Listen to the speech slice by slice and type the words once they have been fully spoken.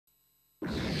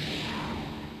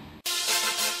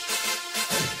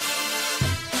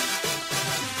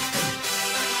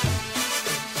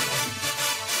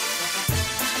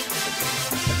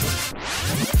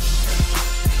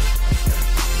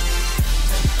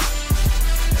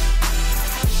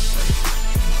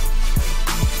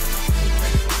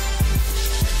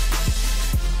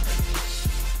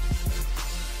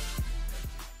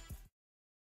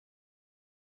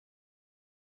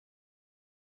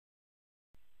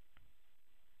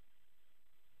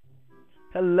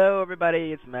Hello,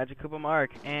 everybody. It's Magic Koopa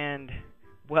Mark, and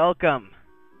welcome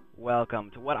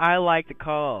to what I like to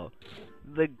call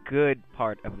the good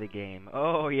part of the game.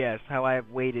 Oh yes, how I have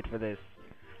waited for this,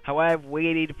 how I have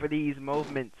waited for these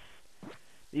moments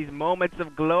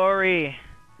of glory.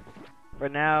 For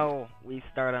now, we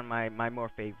start on my more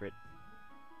favorite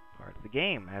part of the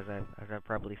game, as I've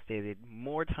probably stated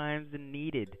more times than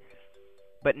needed.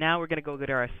 But now we're gonna go get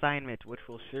our assignment, which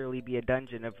will surely be a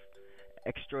dungeon of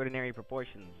extraordinary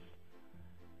proportions.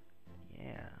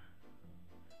 Yeah.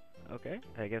 Okay.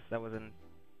 I guess that was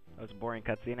a boring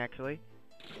cutscene actually.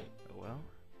 Oh well.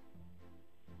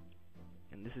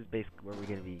 And this is basically where we're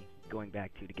gonna be going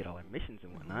back to get all our missions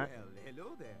and whatnot. Well, hello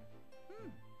there.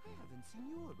 I haven't seen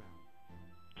you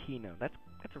around. Kino. That's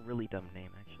a really dumb name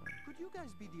actually. Could you guys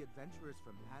be the adventurers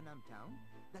from Panam Town?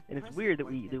 And it's weird that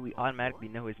we automatically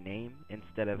know his name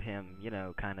instead of him,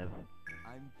 kind of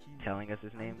I'm Kino. telling us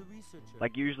his name. I'm the researcher.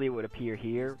 Like usually it would appear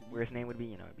here Nice to where his meet name would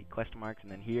be, it'd be question marks,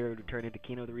 and then here it would turn into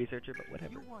Kino the researcher, but If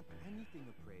whatever. you want anything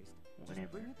appraised, Whatever.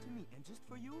 just bring it to me, and just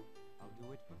for you, I'll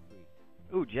do it for free.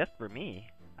 Ooh, just for me?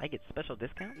 I get special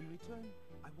discounts? In return,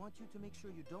 I want you to make sure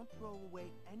you don't throw away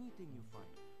anything you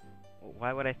find. Well,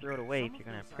 why would I throw it away if Some you're of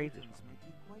gonna those praise it items for me? might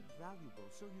be quite valuable,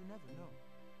 so you never know.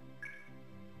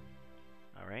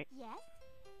 Alright. Yes?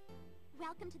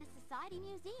 Welcome to the Society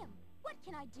Museum. What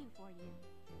can I do for you?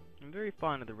 I'm very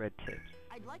fond of the red tips.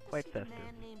 I'd like to Quite see festive. a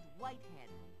man named Whitehead.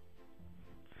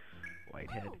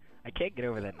 Whitehead. Oh, I can't get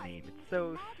over you that must name. be It's Mr.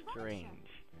 so Mad Launcher. strange.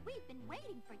 We've been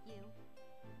waiting for you.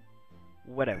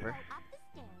 Whatever. Go up the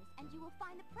stairs and you will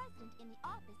find the president in the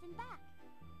office and back.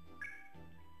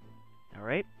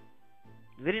 Alright.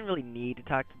 They didn't really need to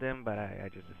talk to them, but I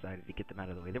just decided to get them out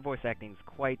of the way. Their voice acting is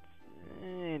quite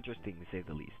interesting, to say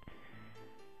the least.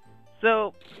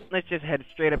 So, let's just head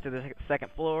straight up to the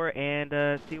second floor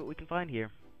and see what we can find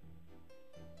here.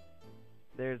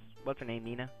 There's, what's her name,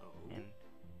 Nina? Oh? And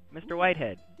Mr.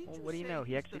 Whitehead. Did Well, you what do you say know?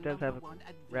 He he's actually the does have a #1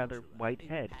 rather adventurer white in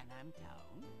head. Panam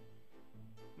Town?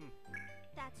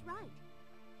 That's right.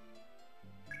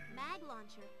 Mag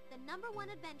Launcher, the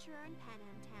 #1 adventurer in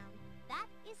Panam Town. That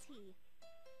is he.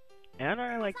 And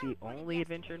I like As I the reported only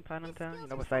adventure in yesterday, Panam his Town, skills you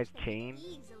know, are besides such that he Chain.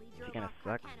 easily drove kinda off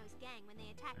sucks. Carcano's gang when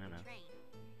they attacked I don't the know. train.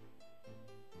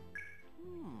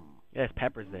 Yes,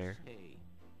 Pepper's there. Hey,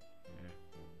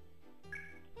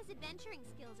 His adventuring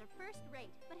skills are first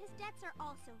rate, but his debts are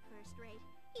also first rate.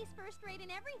 He's first rate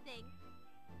in everything.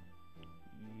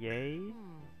 Yay?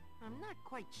 I'm not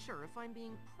quite sure if I'm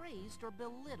being praised or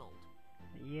belittled.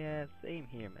 Yeah, same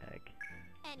here, Meg.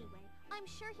 Anyway, I'm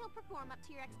sure he'll perform up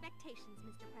to your expectations,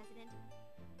 Mr. President.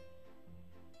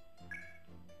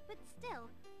 But still,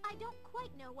 I don't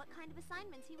quite know what kind of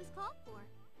assignments he was called for.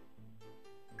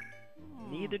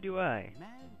 Neither do I.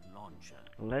 Mag Launcher.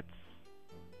 Let's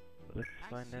I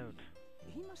find see. out.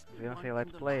 He must I was be gonna one say from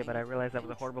let's the play, line but I of realized that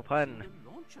was a horrible adventurers pun. in the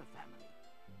Launcher family.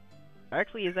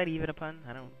 Actually, is that even a pun?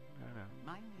 I don't know.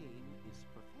 My name is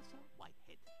Professor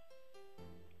Whitehead,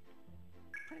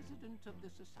 President of the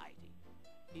Society.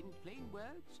 In plain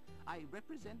words, I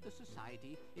represent the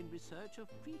Society in research of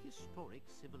prehistoric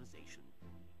civilization.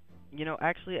 You know,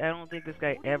 actually, I don't think this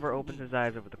guy ever opens his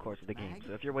eyes over the course of the game.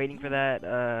 So if you're waiting for that,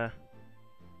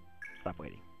 stop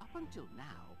waiting. Up until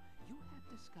now, you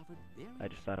have discovered various I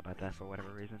just thought about that for whatever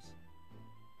reason. items.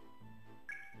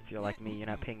 If you're like me, you're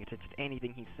not paying attention to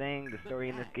anything he's saying. The story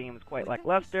in this bag, game is quite without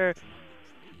lackluster. researching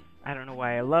its name, I don't know I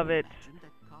why I never love it. imagined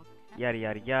that Carcano Yada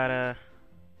yada yada.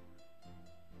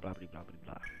 Blah blah blah blah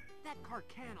blah. That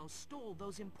Carcano stole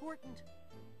those important...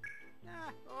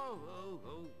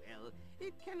 well,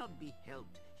 it cannot be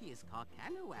helped. He is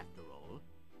Carcano after all.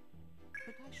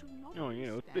 But I shall not Oh, you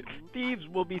know, be standing thieves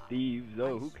idly will be by. thieves. I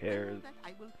Oh, who swear cares? that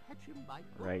I will catch him by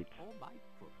hook Right. or by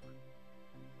crook.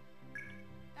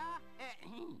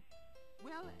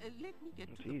 Well, let me get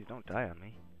to Jeez, the don't die on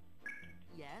me.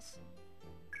 Yes?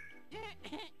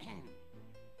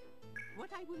 What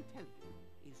I will tell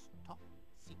you is top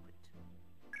secret.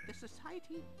 The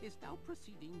Society is now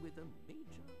proceeding with a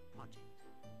major project.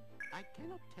 I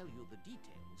cannot tell you the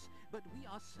details, but we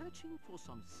are searching for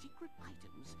some secret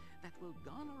items that will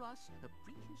garner us a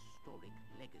prehistoric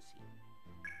legacy.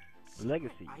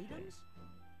 Legacy, you say? items?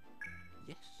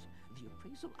 Yes, the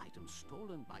appraisal item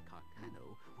stolen by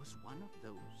Carcano was one of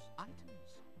those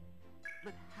items.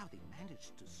 But how they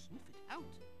managed to sniff it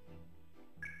out?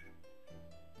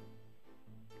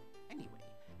 Anyway,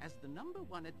 as the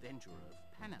 #1 adventurer of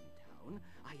Panam Town,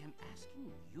 I am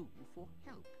asking you for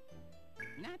help.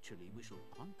 Naturally, we shall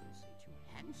compensate you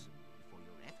handsomely for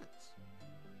your efforts.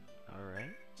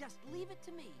 Alright. Just leave it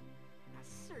to me. A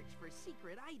search for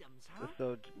secret items, huh?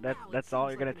 So Now it that's all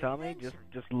seems you're gonna like an tell me? adventure.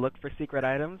 Just look for secret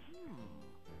items?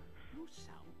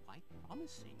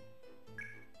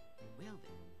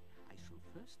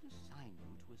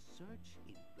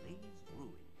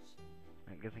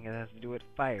 guessing it has to do with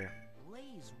fire.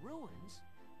 Blaze ruins?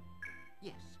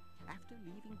 Yes. After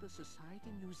leaving the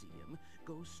Society Museum,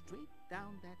 go straight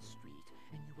down that street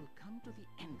and you will come to the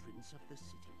entrance of the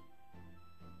city.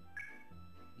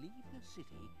 Leave the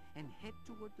city and head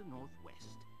toward the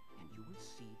northwest, and you will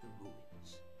see the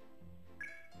ruins.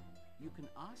 You can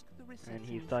ask the receptionist. And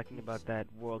he's talking about that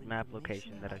world map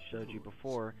location that I showed you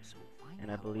before, and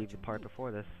I believe the part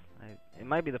before this. It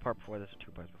might be the part before this or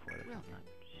 2 parts before this. I'm not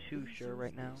too sure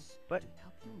right now, but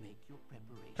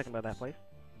talking about that place.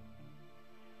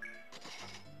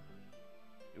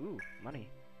 Ooh, money.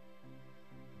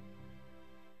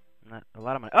 Not a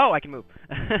lot of money. Oh, I can move.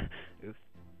 Oof.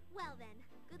 Well then,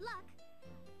 good luck.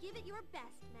 Give it your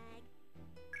best, Mag.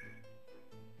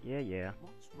 Yeah.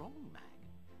 What's wrong, Mag?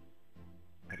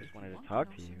 I just wanted to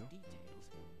talk to you. Details,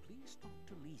 please talk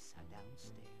to Lisa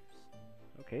downstairs.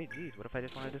 Okay, geez, what if I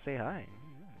just wanted to say hi?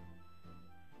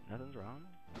 Nothing's wrong.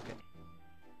 Okay.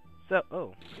 So,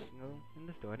 oh, go in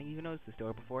this door. I didn't even notice this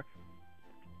door before.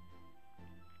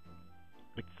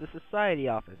 It's the society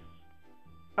office.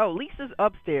 Oh, Lisa's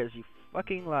upstairs, you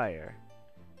fucking liar.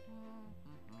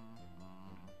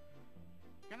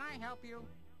 Can I help you?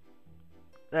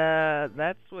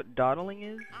 That's what dawdling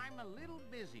is? I'm a little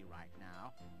busy right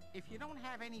now. If you don't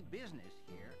have any business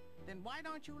here, then why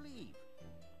don't you leave?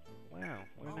 Wow,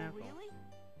 what an Oh, asshole. really?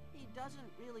 He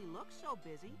doesn't really look so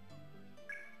busy.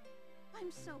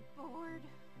 I'm so bored.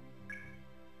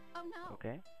 Oh no.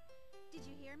 Okay. Did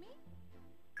you hear me?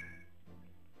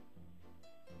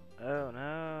 Oh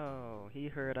no, he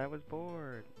heard I was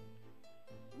bored.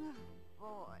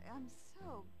 Boy, I'm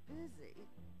so busy.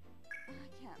 I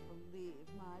can't believe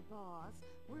my boss.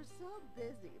 We're so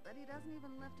busy that he doesn't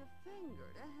even lift a finger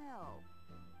to help.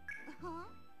 Huh?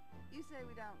 You say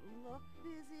we don't look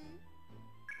busy?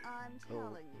 I'm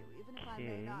telling you, even if I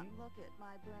may not Okay. look it,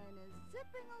 my brain is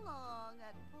zipping along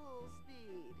at full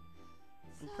speed.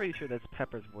 I'm So pretty sure that's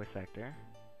Pepper's voice actor.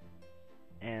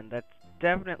 And that's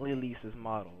definitely Lisa's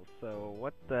model, so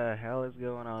what the hell is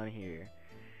going on here?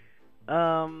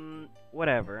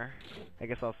 Whatever. I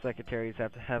guess all secretaries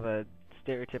have to have a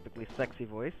stereotypically sexy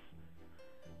voice.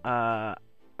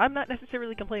 I'm not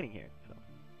necessarily complaining here, so.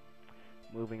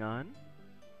 Moving on.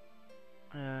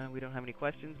 We don't have any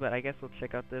questions, but I guess we'll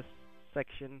check out this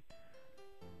section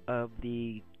of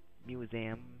the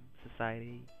museum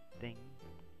society thing.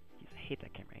 Jeez, I hate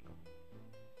that camera angle.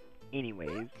 Anyways.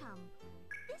 Welcome.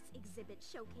 This exhibit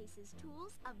showcases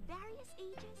tools of various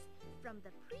ages, from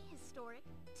the prehistoric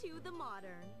to the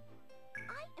modern.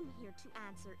 I am here to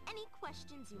answer any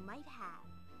questions you might have.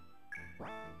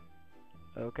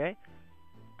 Okay.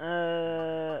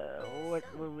 What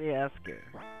will we ask her?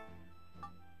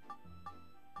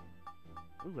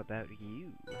 Ooh, about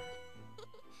you.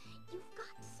 You've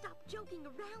got to stop joking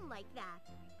around like that.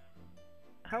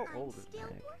 How I'm old is still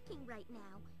Meg? working right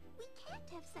now. We can't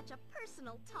have such a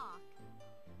personal talk.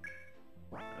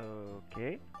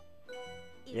 Okay.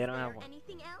 Is Yeah, I don't there have one.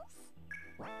 anything else?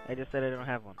 I just said I don't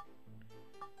have one.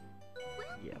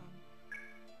 Well Yeah.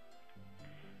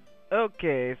 then.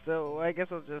 Okay, so I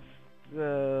guess I'll just,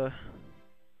 oh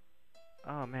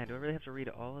man, do I really have to read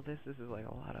all of this? This is like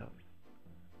a lot of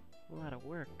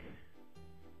work.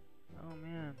 Oh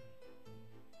man.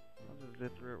 I'll just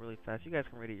zip through it really fast. You guys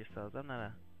can read it yourselves. I'm not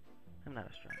a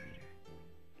strong reader.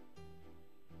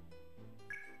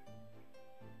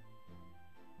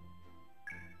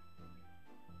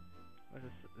 What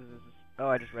is this? Oh,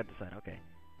 I just read the sign. Okay.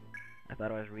 I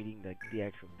thought I was reading the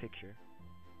actual picture.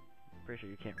 Pretty sure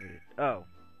you can't read it. Oh.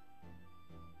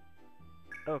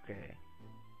 Okay.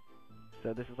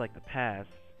 So this is like the past.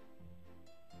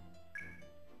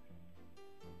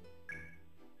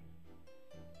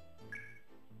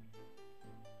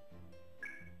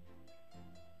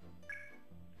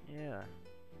 Yeah.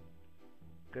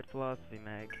 Good philosophy,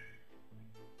 Mag.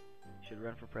 Should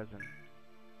run for president.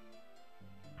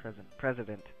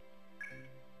 President.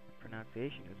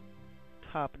 Pronunciation is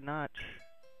top notch.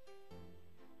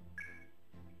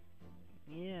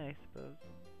 Yeah, I suppose.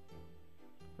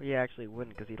 Well, yeah, actually it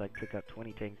wouldn't, because he like took out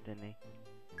 20 tanks, didn't he?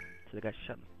 So they got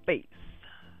shot in the face.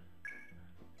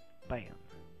 Bam.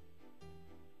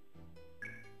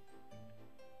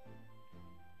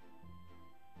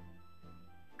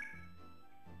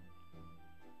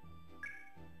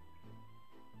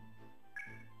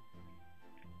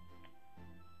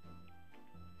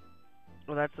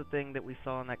 Well, that's the thing that we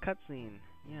saw in that cutscene.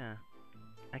 Yeah.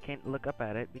 I can't look up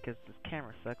at it because this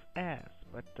camera sucks ass.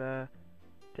 But,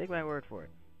 take my word for it.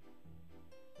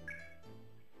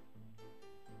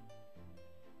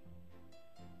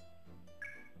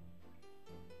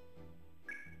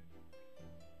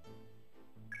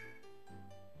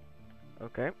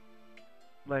 Okay.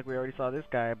 Like we already saw this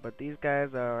guy, but these guys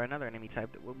are another enemy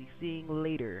type that we'll be seeing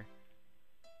later.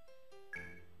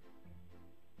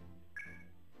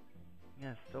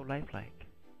 Yeah, so lifelike.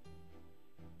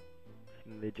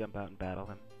 And they jump out and battle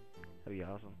him. That'd be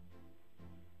awesome.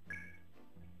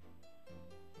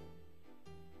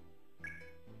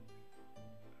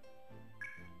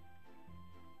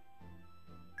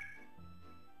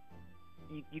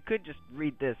 You could just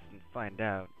read this and find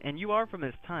out. And you are from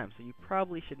this time, so you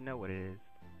probably should know what it is.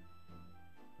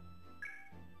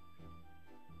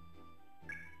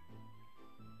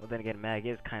 Well, then again, Mag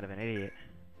is kind of an idiot.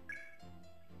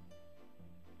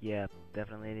 Yeah,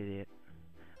 definitely an idiot.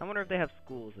 I wonder if they have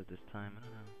schools at this time. I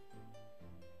don't know.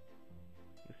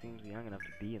 He seems young enough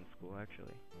to be in school,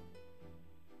 actually.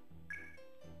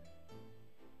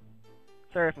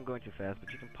 Sorry if I'm going too fast,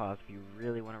 but you can pause if you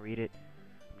really want to read it.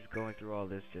 I'm just going through all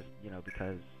this just, you know,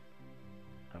 because...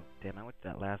 Oh, damn, I went to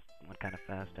that last one kind of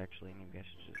fast, actually. Maybe I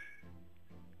should just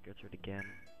go through it again.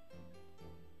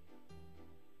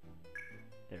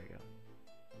 There we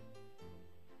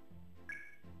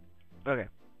go. Okay.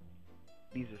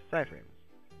 These are cyframes.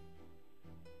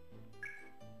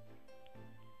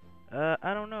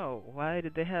 I don't know. Why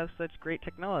did they have such great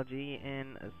technology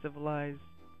in a civilized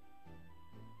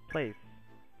place?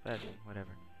 Fashion,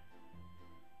 whatever.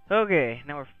 Okay,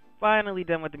 now we're finally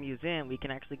done with the museum. We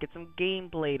can actually get some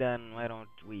gameplay done, why don't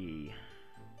we?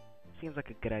 Seems like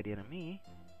a good idea to me.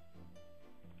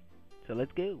 So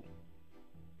let's go.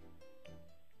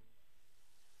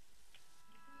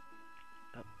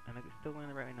 Oh, am I still going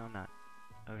the right way? No, I'm not.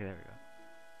 Okay, there we go.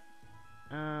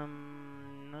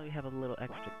 Now we have a little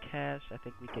extra cash. I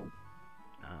think we could...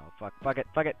 Oh, fuck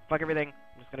everything.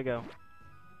 I'm just gonna go.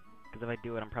 Because if I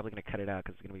do it, I'm probably gonna cut it out,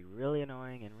 because it's gonna be really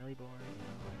annoying and really boring.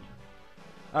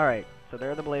 Alright, so there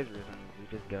are the Blazers, and we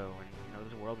just go, and, you know,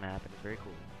 there's a world map, and it's very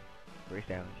cool. Very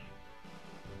stylish.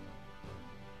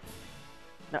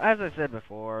 Now, as I said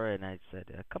before, and I said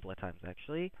a couple of times,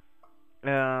 actually,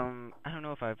 I don't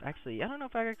know if I've actually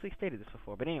stated this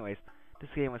before, but anyways, this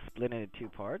game was split into two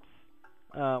parts.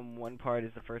 One part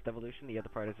is the first evolution, the other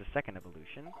part is the second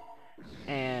evolution.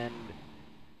 And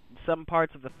some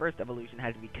parts of the first evolution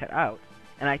had to be cut out.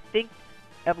 And I think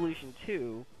Evolution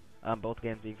 2, both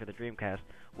games being for the Dreamcast,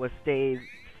 stayed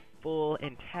full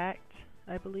intact,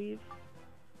 I believe.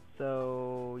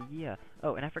 So, yeah.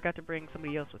 Oh, and I forgot to bring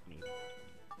somebody else with me.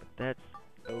 But that's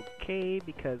okay,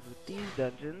 because with these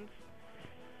dungeons,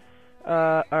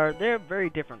 they're very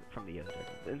different from the other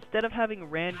dungeons. Instead of having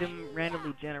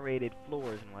randomly generated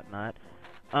floors and whatnot,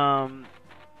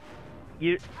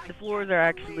 the floors are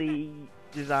actually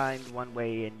designed one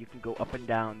way, and you can go up and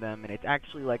down them, and it's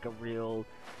actually like a real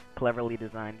cleverly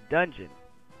designed dungeon.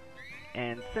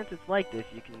 And since it's like this,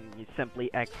 you simply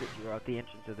exit throughout the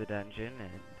entrance of the dungeon,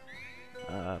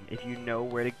 and if you know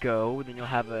where to go, then you'll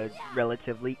have a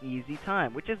relatively easy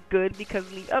time, which is good because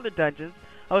in the other dungeons,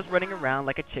 I was running around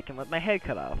like a chicken with my head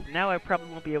cut off. Now I probably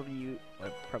won't be able to use,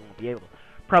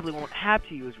 probably won't have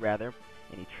to use, rather,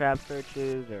 any trap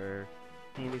searches or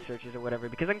any of these searches or whatever,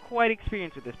 because I'm quite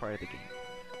experienced with this part of the game.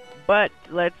 But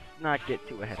let's not get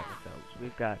too ahead of ourselves.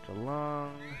 We've got a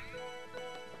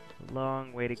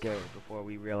long way to go before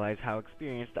we realize how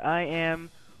experienced I am,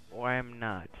 or I am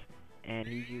not. And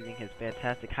he's using his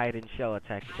fantastic hide and shell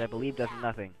attack, which I believe does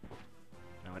nothing.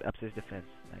 No, it ups his defense,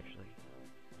 actually.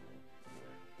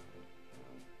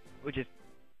 Which is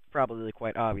probably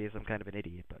quite obvious. I'm kind of an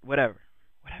idiot, but whatever.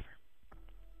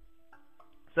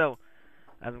 So,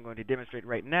 as I'm going to demonstrate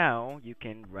right now, you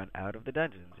can run out of the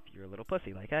dungeons if you're a little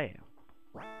pussy like I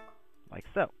am. Like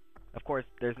so. Of course,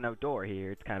 there's no door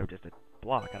here. It's kind of just a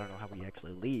block. I don't know how we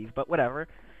actually leave, but whatever.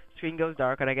 Screen goes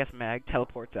dark, and I guess Mag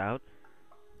teleports out.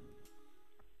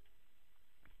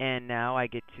 And now I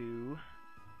get to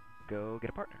go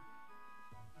get a partner.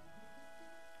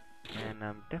 And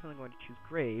I'm definitely going to choose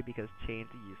Gray because Chain's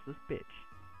a useless bitch.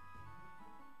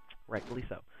 Rightfully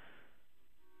so.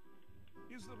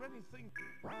 Is there anything?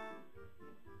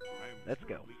 Let's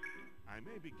go. I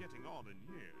may be getting on in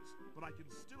years, but I can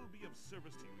still be of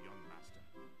service to you, young master.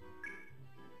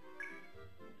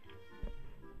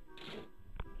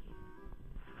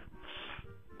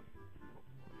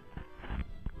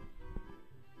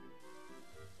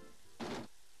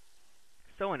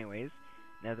 So anyways,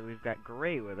 now that we've got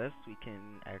Gray with us, we can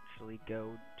actually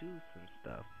go do some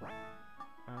stuff.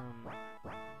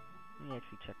 Let me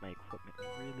actually check my equipment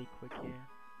really quick here.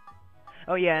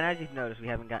 Oh yeah, and as you've noticed, we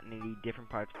haven't gotten any different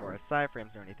parts for our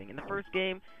cyframes or anything. In the first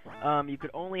game, you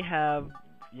could only have,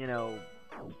 you know,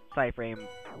 cyframe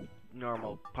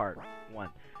normal part 1.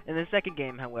 In the second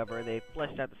game, however, they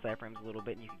fleshed out the cyframes a little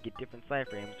bit, and you could get different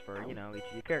cyframes for, you know, each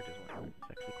of your characters.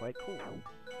 It's actually quite cool.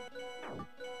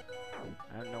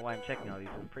 I don't know why I'm checking all these.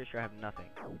 I'm pretty sure I have nothing.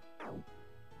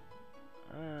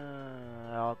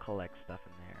 I'll collect stuff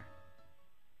in there.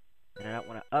 And I don't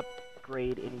want to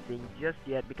upgrade anything just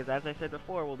yet, because as I said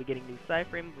before, we'll be getting new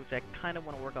cyframes, which I kind of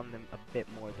want to work on them a bit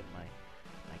more than my